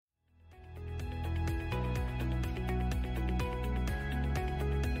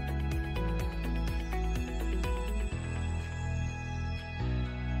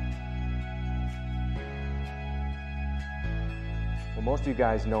Well, most of you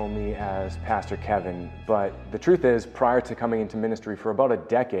guys know me as Pastor Kevin, but the truth is, prior to coming into ministry for about a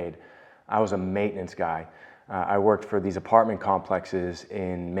decade, I was a maintenance guy. I worked for these apartment complexes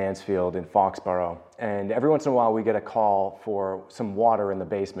in Mansfield and Foxborough, and every once in a while we get a call for some water in the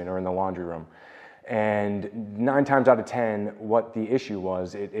basement or in the laundry room. And 9 times out of 10, what the issue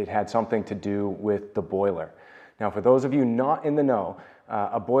was, it had something to do with the boiler. Now, for those of you not in the know,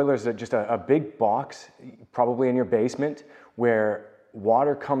 a boiler is just a big box, probably in your basement, where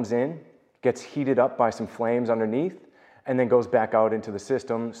water comes in, gets heated up by some flames underneath, and then goes back out into the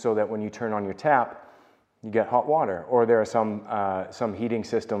system so that when you turn on your tap, you get hot water. Or there are some heating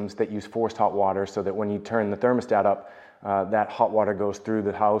systems that use forced hot water so that when you turn the thermostat up, that hot water goes through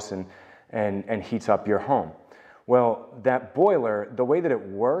the house and heats up your home. Well, that boiler, the way that it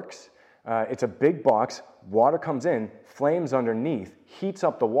works, it's a big box, water comes in, flames underneath, heats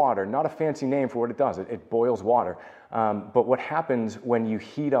up the water, not a fancy name for what it does, it boils water. But what happens when you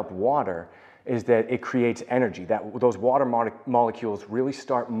heat up water is that it creates energy. Those water molecules really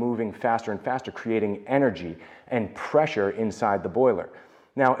start moving faster and faster, creating energy and pressure inside the boiler.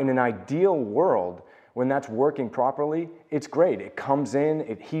 Now, in an ideal world, when that's working properly, it's great. It comes in,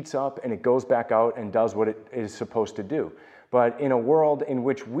 it heats up, and it goes back out and does what it is supposed to do. But in a world in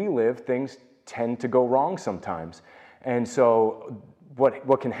which we live, things tend to go wrong sometimes. And so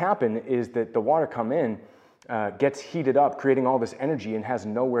what can happen is that the water come in, gets heated up, creating all this energy and has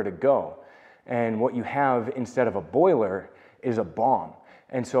nowhere to go. And what you have instead of a boiler is a bomb.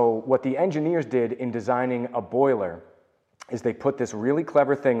 And so what the engineers did in designing a boiler is they put this really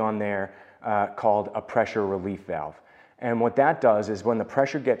clever thing on there called a pressure relief valve. And what that does is when the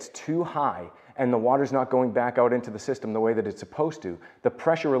pressure gets too high and the water's not going back out into the system the way that it's supposed to, the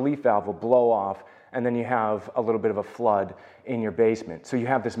pressure relief valve will blow off, and then you have a little bit of a flood in your basement. So you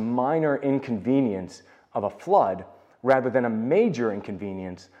have this minor inconvenience of a flood rather than a major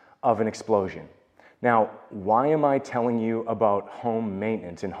inconvenience of an explosion. Now, why am I telling you about home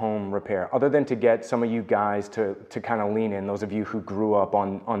maintenance and home repair, other than to get some of you guys to kind of lean in, those of you who grew up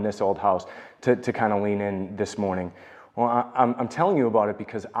on this old house, to kind of lean in this morning? Well, I'm telling you about it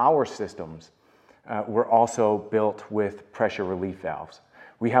because our systems were also built with pressure relief valves.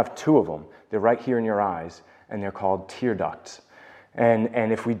 We have 2 of them. They're right here in your eyes, and they're called tear ducts.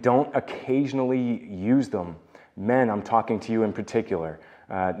 And if we don't occasionally use them, men, I'm talking to you in particular,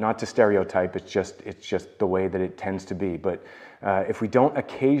 not to stereotype, it's just the way that it tends to be. But if we don't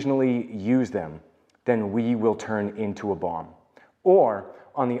occasionally use them, then we will turn into a bomb. Or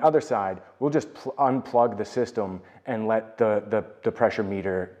on the other side, we'll just unplug the system and let the pressure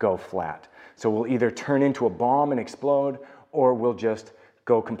meter go flat. So we'll either turn into a bomb and explode, or we'll just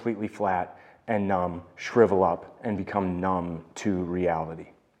go completely flat and numb, shrivel up, and become numb to reality.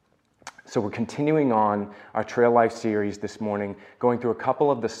 So we're continuing on our Trail Life series this morning, going through a couple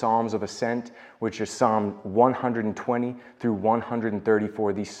of the Psalms of Ascent, which are Psalm 120 through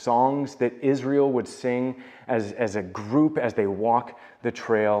 134, these songs that Israel would sing as a group as they walk the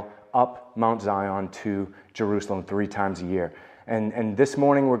trail up Mount Zion to Jerusalem 3 times a year. And this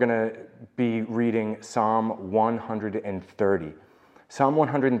morning we're going to be reading Psalm 130. Psalm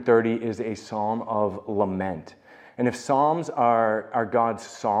 130 is a psalm of lament. And if Psalms are God's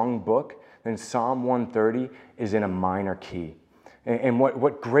song book, then Psalm 130 is in a minor key. And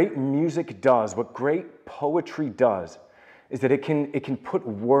what great music does, what great poetry does, is that it can put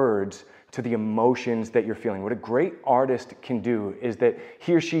words to the emotions that you're feeling. What a great artist can do is that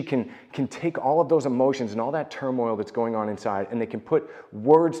he or she can take all of those emotions and all that turmoil that's going on inside, and they can put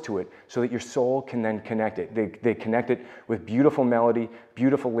words to it so that your soul can then connect it. They connect it with beautiful melody,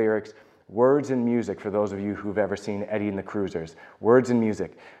 beautiful lyrics, words and music, for those of you who've ever seen Eddie and the Cruisers. Words and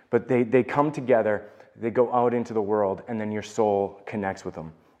music. But they come together, they go out into the world, and then your soul connects with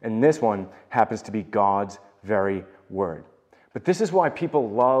them. And this one happens to be God's very word. But this is why people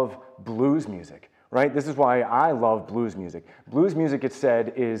love blues music, right? This is why I love blues music. Blues music, it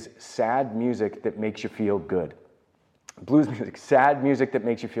said, is sad music that makes you feel good. Blues music, sad music that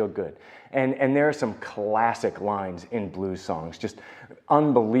makes you feel good. And there are some classic lines in blues songs, just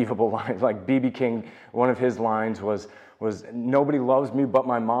unbelievable lines. Like B.B. King, one of his lines was nobody loves me but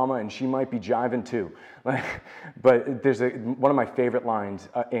my mama, and she might be jiving too. But there's one of my favorite lines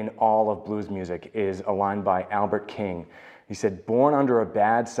in all of blues music is a line by Albert King. He said, "Born under a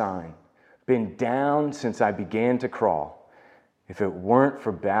bad sign, been down since I began to crawl. If it weren't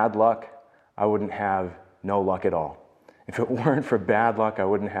for bad luck, I wouldn't have no luck at all." If it weren't for bad luck, I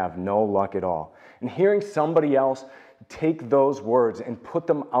wouldn't have no luck at all. And hearing somebody else take those words and put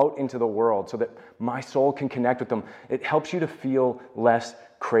them out into the world so that my soul can connect with them, it helps you to feel less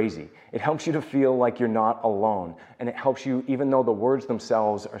crazy. It helps you to feel like you're not alone. And it helps you, even though the words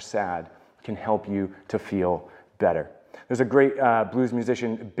themselves are sad, can help you to feel better. There's a great blues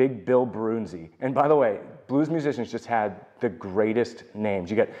musician, Big Bill Broonzy. And by the way, blues musicians just had the greatest names.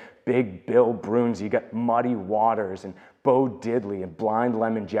 You got Big Bill Broonzy, you got Muddy Waters and Bo Diddley and Blind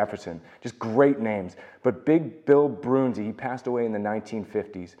Lemon Jefferson. Just great names. But Big Bill Broonzy, he passed away in the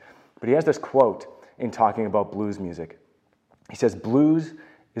 1950s. But he has this quote in talking about blues music. He says, "Blues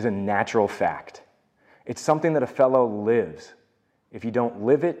is a natural fact. It's something that a fellow lives. If you don't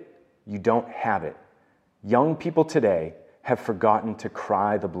live it, you don't have it. Young people today have forgotten to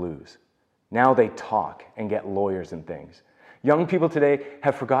cry the blues. Now they talk and get lawyers and things. Young people today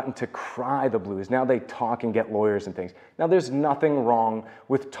have forgotten to cry the blues. Now they talk and get lawyers and things." Now there's nothing wrong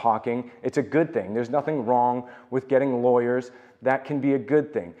with talking. It's a good thing. There's nothing wrong with getting lawyers. That can be a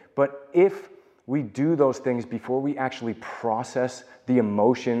good thing. But if we do those things before we actually process the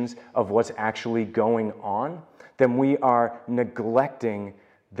emotions of what's actually going on, then we are neglecting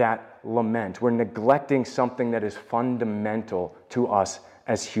that lament. We're neglecting something that is fundamental to us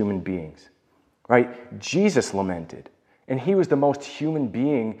as human beings, right? Jesus lamented, and he was the most human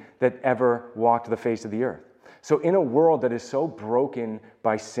being that ever walked the face of the earth. So in a world that is so broken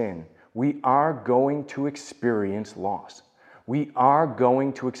by sin, we are going to experience loss. We are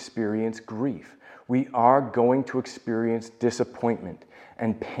going to experience grief. We are going to experience disappointment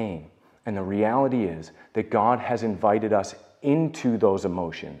and pain. And the reality is that God has invited us into those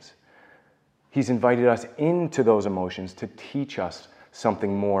emotions. He's invited us into those emotions to teach us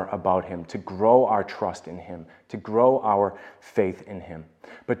something more about him, to grow our trust in him, to grow our faith in him.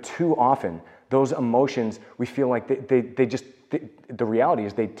 But too often, those emotions, we feel like the reality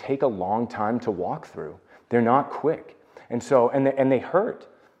is they take a long time to walk through. They're not quick. And they hurt.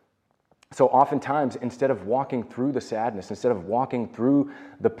 So oftentimes, instead of walking through the sadness, instead of walking through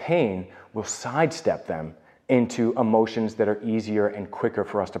the pain, we'll sidestep them into emotions that are easier and quicker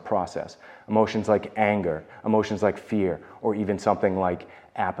for us to process. Emotions like anger, emotions like fear, or even something like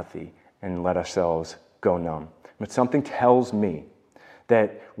apathy, and let ourselves go numb. But something tells me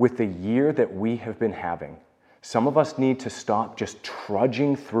that with the year that we have been having, some of us need to stop just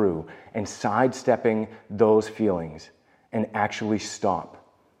trudging through and sidestepping those feelings and actually stop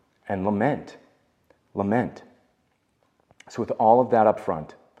and lament. Lament. So with all of that up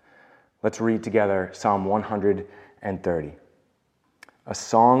front, let's read together Psalm 130. A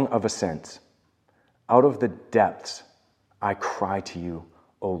song of ascents. Out of the depths I cry to you,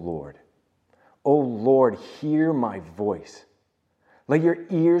 O Lord. O Lord, hear my voice. Let your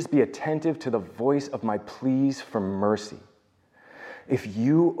ears be attentive to the voice of my pleas for mercy. If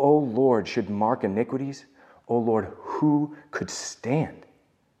you, O Lord, should mark iniquities, O Lord, who could stand?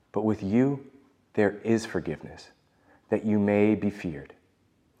 But with you there is forgiveness, that you may be feared.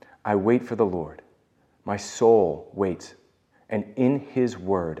 I wait for the Lord. My soul waits, and in his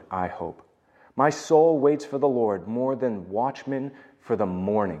word I hope. My soul waits for the Lord more than watchmen for the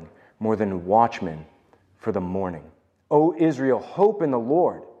morning, more than watchmen for the morning. O Israel, hope in the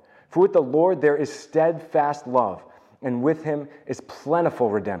Lord. For with the Lord there is steadfast love, and with him is plentiful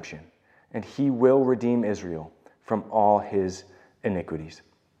redemption, and he will redeem Israel from all his iniquities.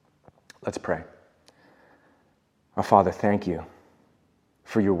 Let's pray. Our Father, thank you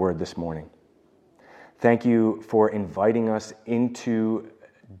for your word this morning. Thank you for inviting us into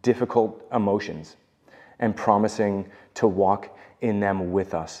difficult emotions and promising to walk in them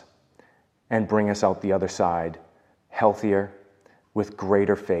with us and bring us out the other side healthier, with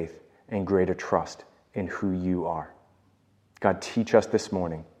greater faith and greater trust in who you are. God, teach us this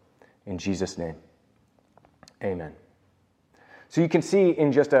morning. In Jesus' name, amen. So you can see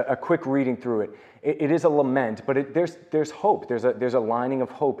in just a quick reading through it, it is a lament, but there's hope. There's a lining of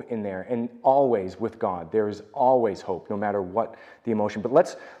hope in there, and always with God, there is always hope, no matter what the emotion. But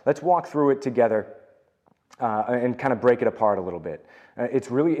let's walk through it together and kind of break it apart a little bit.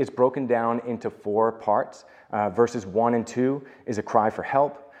 It's broken down into 4 parts. Verses 1 and 2 is a cry for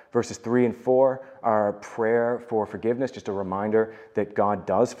help. Verses 3 and 4 are prayer for forgiveness, just a reminder that God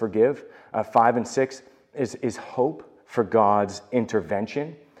does forgive. 5 and 6 is hope for God's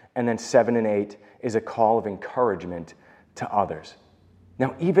intervention. And then 7 and 8 is a call of encouragement to others.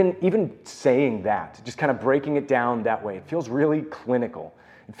 Now, even saying that, just kind of breaking it down that way, it feels really clinical.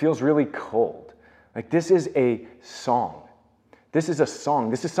 It feels really cold. Like, this is a song. This is a song.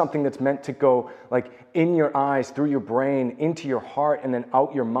 This is something that's meant to go like in your eyes, through your brain, into your heart, and then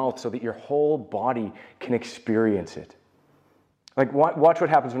out your mouth so that your whole body can experience it. Like, watch what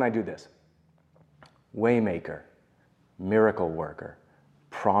happens when I do this. Waymaker, miracle worker,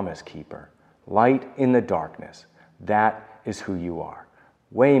 promise keeper, light in the darkness. That is who you are.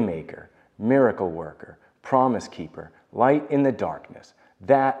 waymaker, miracle worker, promise keeper, light in the darkness.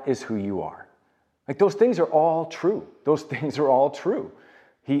 That is who you are. Like, those things are all true. Those things are all true.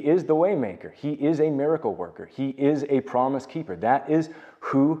 He is the waymaker. He is a miracle worker. He is a promise keeper. That is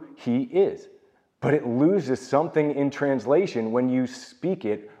who he is. But it loses something in translation when you speak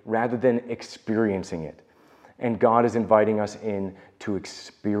it rather than experiencing it. And God is inviting us in to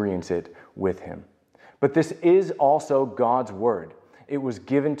experience it with him. But this is also God's word. It was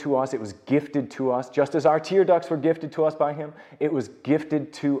given to us. It was gifted to us. Just as our tear ducts were gifted to us by him, it was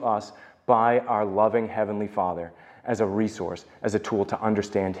gifted to us by our loving Heavenly Father as a resource, as a tool to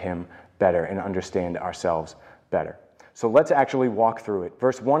understand him better and understand ourselves better. So let's actually walk through it.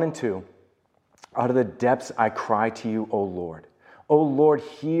 Verse 1 and 2, out of the depths I cry to you, O Lord. O Lord,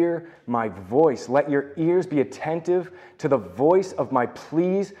 hear my voice. Let your ears be attentive to the voice of my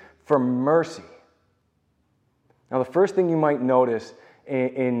pleas for mercy. Now, the first thing you might notice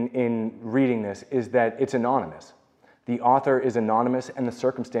in reading this is that it's anonymous. The author is anonymous, and the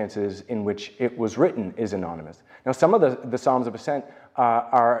circumstances in which it was written is anonymous. Now, some of the Psalms of Ascent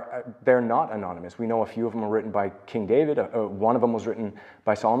they're not anonymous. We know a few of them were written by King David. One of them was written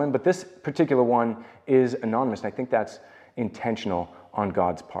by Solomon, but this particular one is anonymous, and I think that's intentional on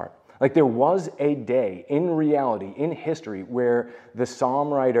God's part. Like, there was a day in reality, in history, where the psalm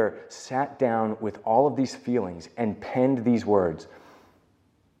writer sat down with all of these feelings and penned these words.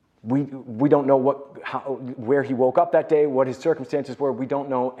 We don't know where he woke up that day, what his circumstances were. We don't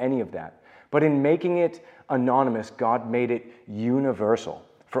know any of that. But in making it anonymous, God made it universal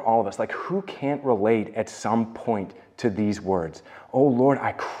for all of us. Like, who can't relate at some point to these words? Oh Lord,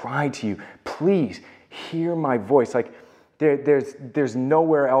 I cry to you. Please hear my voice. Like, there's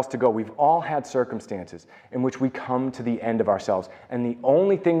nowhere else to go. We've all had circumstances in which we come to the end of ourselves, and the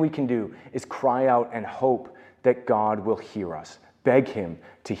only thing we can do is cry out and hope that God will hear us. Beg him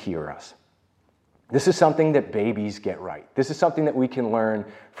to hear us. This is something that babies get right. This is something that we can learn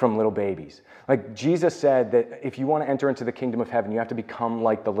from little babies. Like, Jesus said that if you want to enter into the kingdom of heaven, you have to become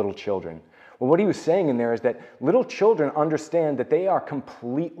like the little children. Well, what he was saying in there is that little children understand that they are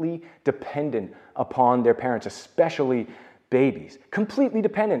completely dependent upon their parents, especially babies. Completely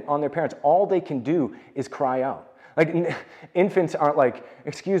dependent on their parents. All they can do is cry out. Like, infants aren't like,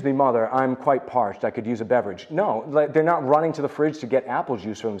 excuse me, mother, I'm quite parched, I could use a beverage. No, like, they're not running to the fridge to get apple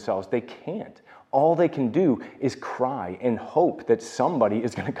juice for themselves. They can't. All they can do is cry and hope that somebody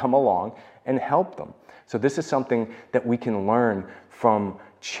is going to come along and help them. So this is something that we can learn from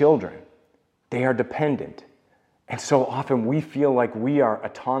children. They are dependent. And so often we feel like we are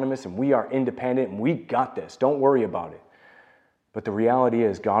autonomous and we are independent and we got this. Don't worry about it. But the reality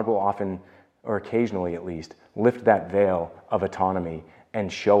is God will often, or occasionally at least, lift that veil of autonomy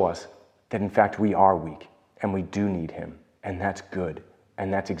and show us that in fact we are weak and we do need him. And that's good.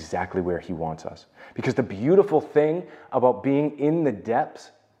 And that's exactly where he wants us. Because the beautiful thing about being in the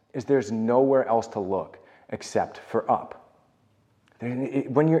depths is there's nowhere else to look except for up.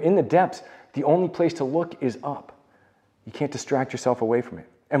 When you're in the depths, the only place to look is up. You can't distract yourself away from it.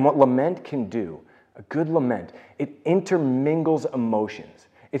 And what lament can do, a good lament, it intermingles emotions.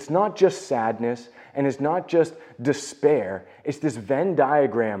 It's not just sadness, and it's not just despair. It's this Venn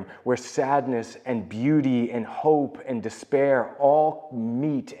diagram where sadness and beauty and hope and despair all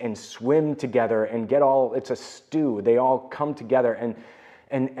meet and swim together and it's a stew. They all come together and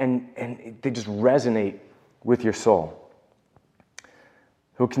they just resonate with your soul.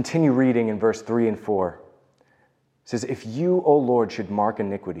 We'll continue reading in verse 3 and 4. It says, if you, O Lord, should mark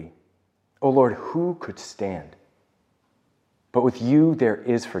iniquity, O Lord, who could stand? But with you there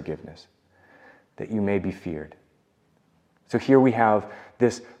is forgiveness, that you may be feared. So here we have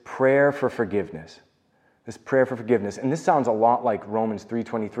this prayer for forgiveness. This prayer for forgiveness. And this sounds a lot like Romans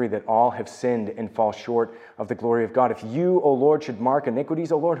 3:23, that all have sinned and fall short of the glory of God. If you, O Lord, should mark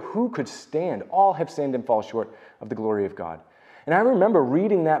iniquities, O Lord, who could stand? All have sinned and fall short of the glory of God. And I remember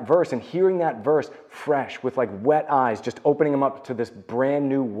reading that verse and hearing that verse fresh with like wet eyes, just opening them up to this brand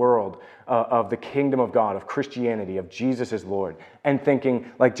new world of the kingdom of God, of Christianity, of Jesus as Lord, and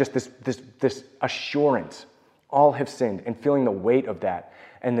thinking like just this assurance, all have sinned, and feeling the weight of that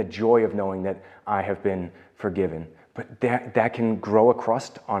and the joy of knowing that I have been forgiven. But that can grow a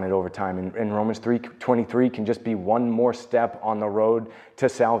crust on it over time. And Romans 3:23 can just be one more step on the road to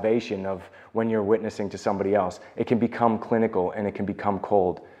salvation of when you're witnessing to somebody else. It can become clinical and it can become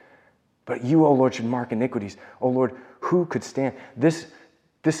cold. But you, O Lord, should mark iniquities. O Lord, who could stand? This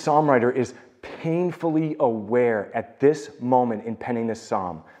psalm writer is painfully aware at this moment in penning this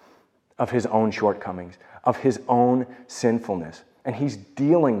psalm of his own shortcomings, of his own sinfulness. And he's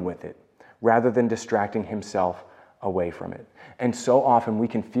dealing with it rather than distracting himself away from it. And so often we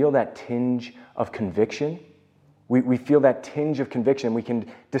can feel that tinge of conviction. We feel that tinge of conviction. We can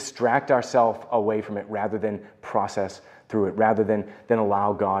distract ourselves away from it rather than process through it, rather than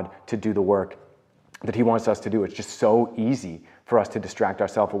allow God to do the work that he wants us to do. It's just so easy for us to distract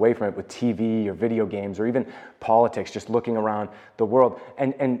ourselves away from it with TV or video games or even politics, just looking around the world.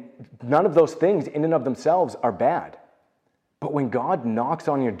 And none of those things in and of themselves are bad. But when God knocks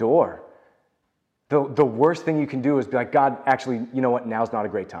on your door, the worst thing you can do is be like, God, actually, you know what? Now's not a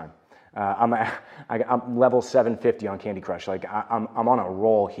great time. I'm level 750 on Candy Crush. Like I'm on a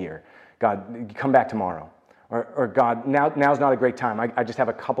roll here. God, come back tomorrow. Or God, now's not a great time. I just have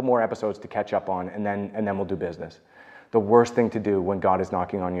a couple more episodes to catch up on, and then we'll do business. The worst thing to do when God is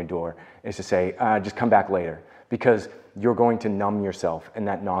knocking on your door is to say, just come back later, because you're going to numb yourself, and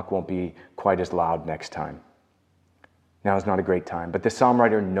that knock won't be quite as loud next time. Now is not a great time. But the psalm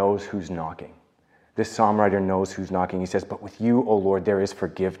writer knows who's knocking. This psalm writer knows who's knocking. He says, but with you, O Lord, there is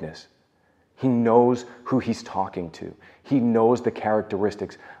forgiveness. He knows who he's talking to. He knows the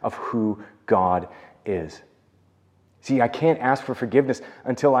characteristics of who God is. See, I can't ask for forgiveness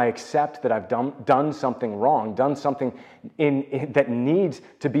until I accept that I've done something wrong, done something that needs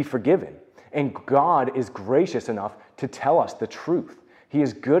to be forgiven. And God is gracious enough to tell us the truth. He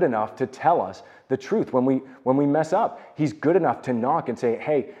is good enough to tell us the truth when we mess up. He's good enough to knock and say,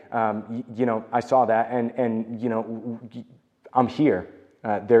 hey, I saw that, and I'm here.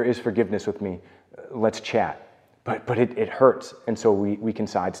 There is forgiveness with me. Let's chat. But it hurts, and so we can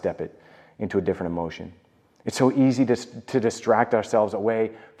sidestep it into a different emotion. It's so easy to distract ourselves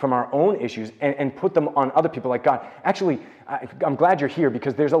away from our own issues and put them on other people. Like, God, actually, I'm glad you're here,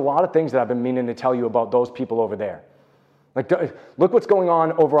 because there's a lot of things that I've been meaning to tell you about those people over there. Like, look what's going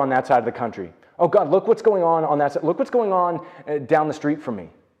on over on that side of the country. Oh, God, look what's going on that side. Look what's going on down the street from me.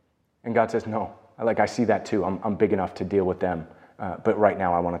 And God says, no, I see that too. I'm big enough to deal with them. But right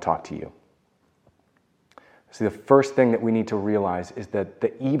now I want to talk to you. See, the first thing that we need to realize is that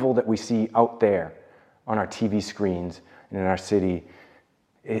the evil that we see out there on our TV screens and in our city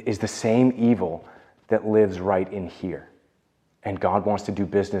is the same evil that lives right in here. And God wants to do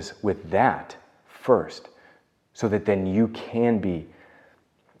business with that first, so that then you can be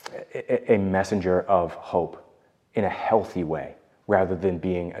a messenger of hope in a healthy way, rather than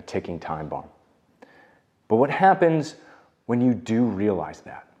being a ticking time bomb. But what happens when you do realize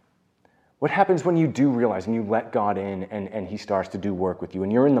that? What happens when you do realize and you let God in and he starts to do work with you,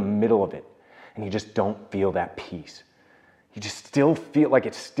 and you're in the middle of it and you just don't feel that peace? You just still feel like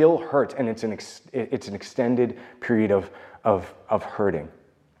it still hurts, and it's an extended period of hurting.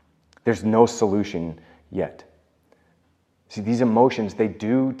 There's no solution yet. See, these emotions, they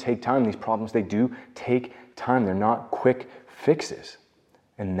do take time. These problems, they do take time. They're not quick fixes.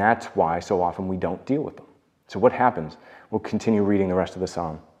 And that's why so often we don't deal with them. So what happens? We'll continue reading the rest of the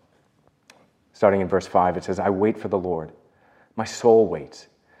psalm. Starting in verse 5, it says, I wait for the Lord. My soul waits,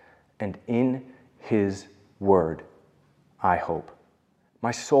 and in his word I hope.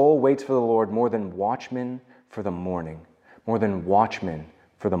 My soul waits for the Lord more than watchmen for the morning. More than watchmen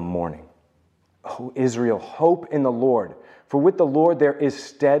for the morning. O Israel, hope in the Lord. For with the Lord there is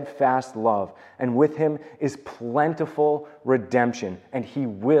steadfast love, and with him is plentiful redemption, and he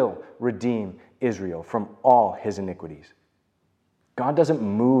will redeem Israel from all his iniquities. God doesn't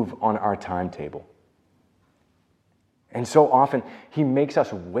move on our timetable. And so often he makes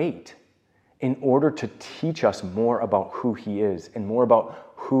us wait in order to teach us more about who he is and more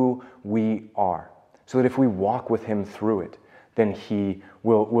about who we are, so that if we walk with him through it, then he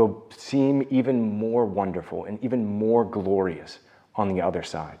will seem even more wonderful and even more glorious on the other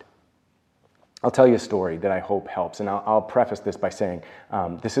side. I'll tell you a story that I hope helps, and I'll preface this by saying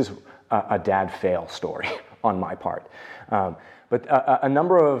this is a dad fail story on my part. But a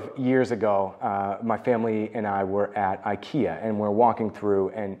number of years ago, my family and I were at IKEA, and we're walking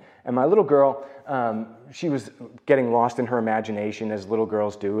through, and my little girl, she was getting lost in her imagination, as little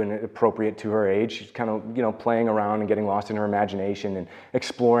girls do, and appropriate to her age. She's kind of, playing around and getting lost in her imagination and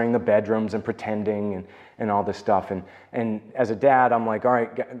exploring the bedrooms and pretending and all this stuff. And as a dad, I'm like, all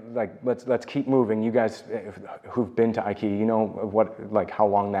right, let's keep moving. You guys who've been to IKEA, you know how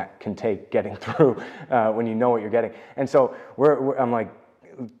long that can take getting through when you know what you're getting. And so I'm like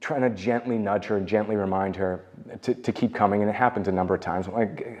trying to gently nudge her and gently remind her to keep coming, and it happens a number of times. I'm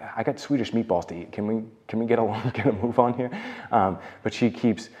like, I got Swedish meatballs to eat. Can we get along, get a move on here? But she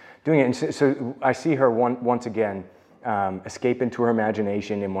keeps doing it, and so I see her once again escape into her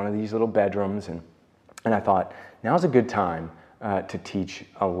imagination in one of these little bedrooms, and I thought, now's a good time to teach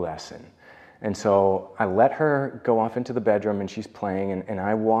a lesson. And so I let her go off into the bedroom, and she's playing, and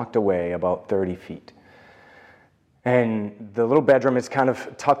I walked away about 30 feet. And the little bedroom is kind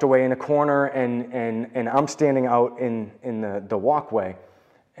of tucked away in a corner, and I'm standing out in the walkway,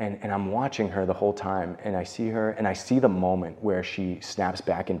 and I'm watching her the whole time, and I see her, and I see the moment where she snaps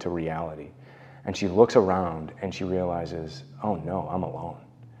back into reality. And she looks around, and she realizes, oh no, I'm alone.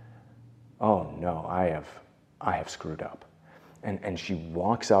 Oh no, I have screwed up. And she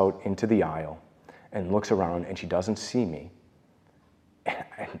walks out into the aisle and looks around, and she doesn't see me.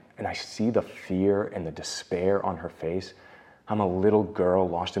 And I see the fear and the despair on her face. I'm a little girl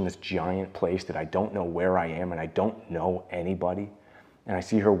lost in this giant place that I don't know where I am, and I don't know anybody. And I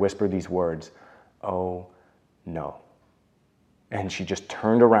see her whisper these words, oh no. And she just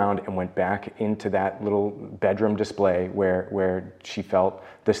turned around and went back into that little bedroom display where she felt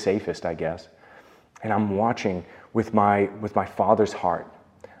the safest, I guess. And I'm watching with my father's heart.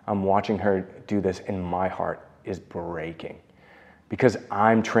 I'm watching her do this, and my heart is breaking. Because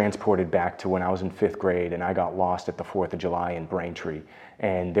I'm transported back to when I was in 5th grade and I got lost at the 4th of July in Braintree,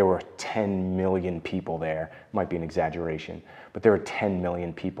 and there were 10 million people there. Might be an exaggeration, but there were 10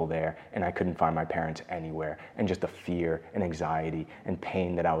 million people there, and I couldn't find my parents anywhere, and just the fear and anxiety and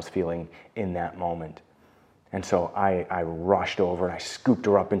pain that I was feeling in that moment. And so I rushed over and I scooped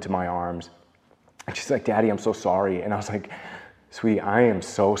her up into my arms, and she's like, Daddy, I'm so sorry. And I was like, sweetie, I am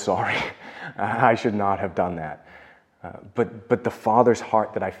so sorry. I should not have done that. But the Father's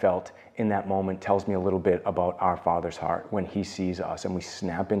heart that I felt in that moment tells me a little bit about our Father's heart when He sees us and we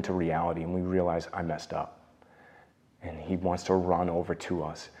snap into reality and we realize I messed up. And He wants to run over to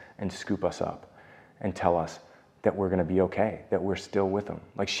us and scoop us up and tell us that we're going to be okay, that we're still with Him.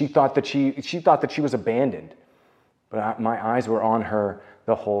 Like she thought that she was abandoned, but my eyes were on her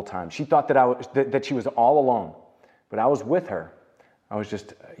the whole time. She thought that she was all alone, but I was with her. I was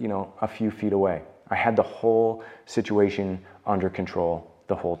just, a few feet away. I had the whole situation under control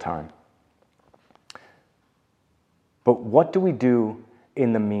the whole time. But what do we do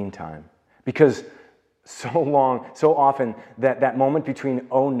in the meantime? Because so often, that moment between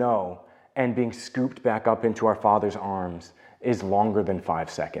oh no and being scooped back up into our Father's arms is longer than 5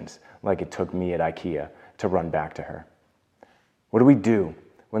 seconds, like it took me at IKEA to run back to her. What do we do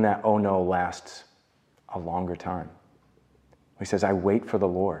when that oh no lasts a longer time? He says, I wait for the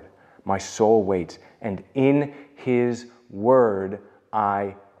Lord. My soul waits, and in His word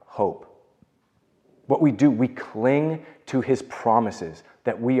I hope. What we do, we cling to His promises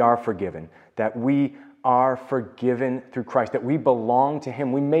that we are forgiven, that we are forgiven through Christ, that we belong to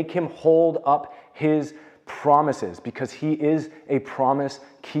Him. We make Him hold up His promises because He is a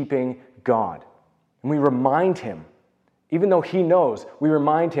promise-keeping God. And we remind Him, even though He knows, we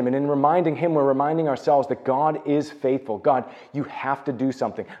remind Him. And in reminding Him, we're reminding ourselves that God is faithful. God, you have to do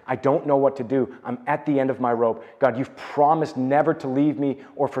something. I don't know what to do. I'm at the end of my rope. God, you've promised never to leave me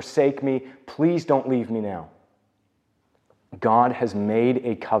or forsake me. Please don't leave me now. God has made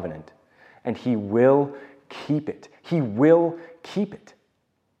a covenant, and He will keep it. He will keep it.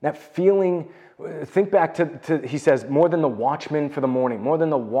 That feeling, think back to He says, more than the watchman for the morning, more than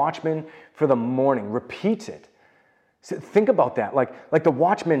the watchman for the morning. Repeats it. So think about that, like the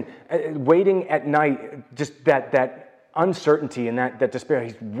watchman waiting at night, just that uncertainty and that despair.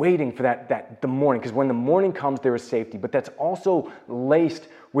 He's waiting for the morning, because when the morning comes, there is safety. But that's also laced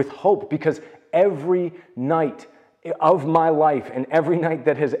with hope, because every night of my life and every night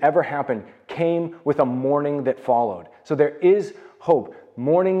that has ever happened came with a morning that followed. So there is hope.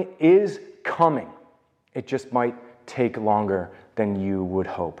 Morning is coming. It just might take longer than you would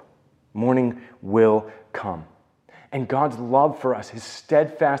hope. Morning will come. And God's love for us, His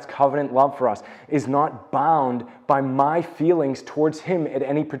steadfast covenant love for us, is not bound by my feelings towards Him at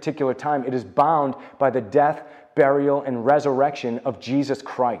any particular time. It is bound by the death, burial, and resurrection of Jesus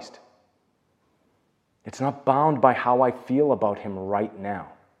Christ. It's not bound by how I feel about Him right now.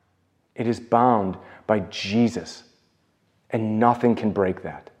 It is bound by Jesus, and nothing can break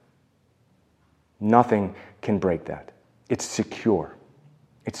that. Nothing can break that. It's secure.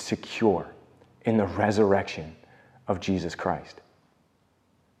 It's secure in the resurrection of Jesus Christ.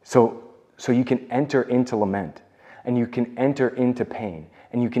 So you can enter into lament, and you can enter into pain,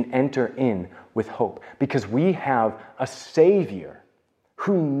 and you can enter in with hope, because we have a Savior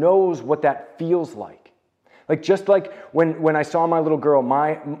who knows what that feels like. Just like when I saw my little girl,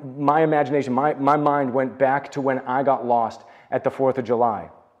 my imagination, my mind went back to when I got lost at the 4th of July.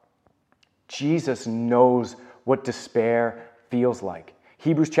 Jesus knows what despair feels like.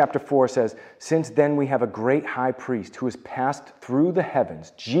 Hebrews chapter 4 says, since then we have a great high priest who has passed through the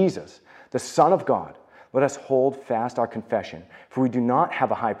heavens, Jesus, the Son of God. Let us hold fast our confession, for we do not have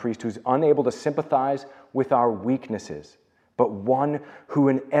a high priest who is unable to sympathize with our weaknesses, but one who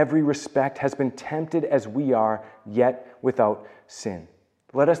in every respect has been tempted as we are, yet without sin.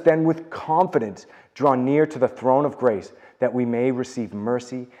 Let us then with confidence draw near to the throne of grace, that we may receive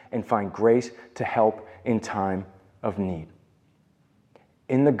mercy and find grace to help in time of need.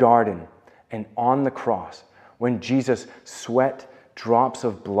 In the garden and on the cross, when Jesus sweat drops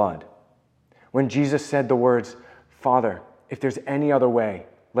of blood, when Jesus said the words, "Father, if there's any other way,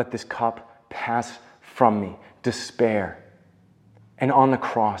 let this cup pass from me," despair. And on the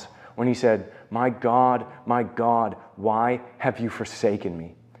cross, when he said, my God, why have you forsaken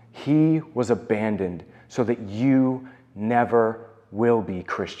me?" He was abandoned so that you never will be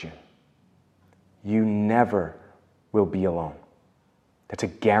Christian. You never will be alone. That's a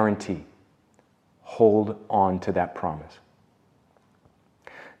guarantee. Hold on to that promise.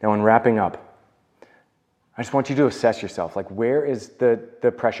 Now, in wrapping up, I just want you to assess yourself. Like, where is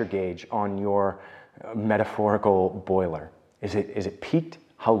the pressure gauge on your metaphorical boiler? Is it peaked?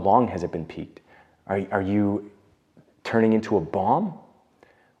 How long has it been peaked? Are you turning into a bomb?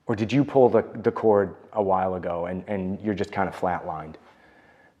 Or did you pull the cord a while ago and you're just kind of flatlined?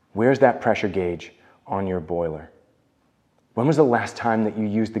 Where's that pressure gauge on your boiler? When was the last time that you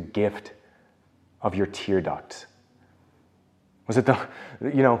used the gift of your tear ducts? Was it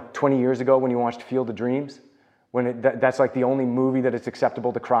 20 years ago when you watched Field of Dreams? When that's like the only movie that it's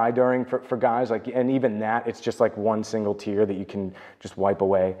acceptable to cry during for guys, and even that, it's just like one single tear that you can just wipe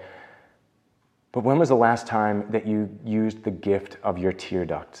away. But when was the last time that you used the gift of your tear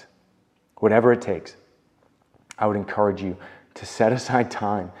ducts? Whatever it takes, I would encourage you to set aside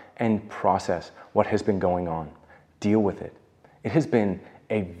time and process what has been going on. Deal with it. It has been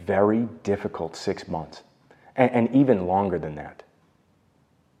a very difficult 6 months, and even longer than that.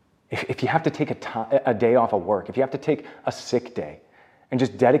 If you have to take a day off of work, if you have to take a sick day and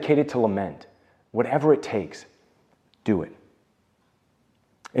just dedicate it to lament, whatever it takes, do it.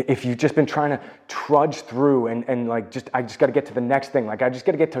 If you've just been trying to trudge through and I just got to get to the next thing, like I just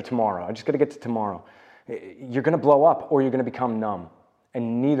got to get to tomorrow, you're going to blow up or you're going to become numb.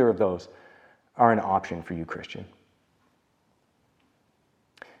 And neither of those are an option for you, Christian.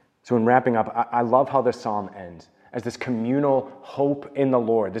 So in wrapping up, I love how this psalm ends as this communal hope in the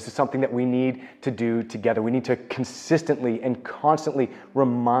Lord. This is something that we need to do together. We need to consistently and constantly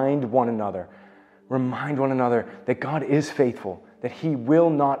remind one another that God is faithful, that He will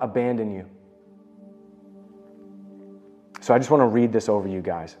not abandon you. So I just want to read this over you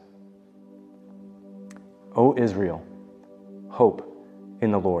guys. O Israel, hope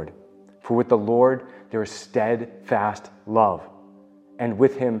in the Lord. For with the Lord there is steadfast love, and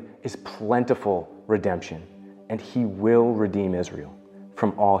with Him is plentiful redemption, and He will redeem Israel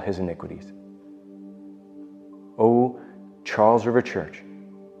from all his iniquities. O Charles River Church,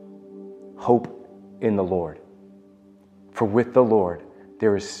 hope in the Lord. For with the Lord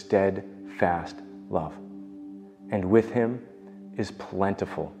there is steadfast love, and with Him is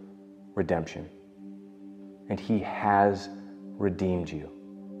plentiful redemption, and He has redeemed you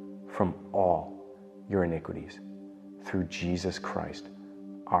from all your iniquities through Jesus Christ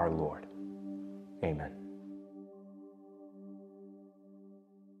our Lord. Amen.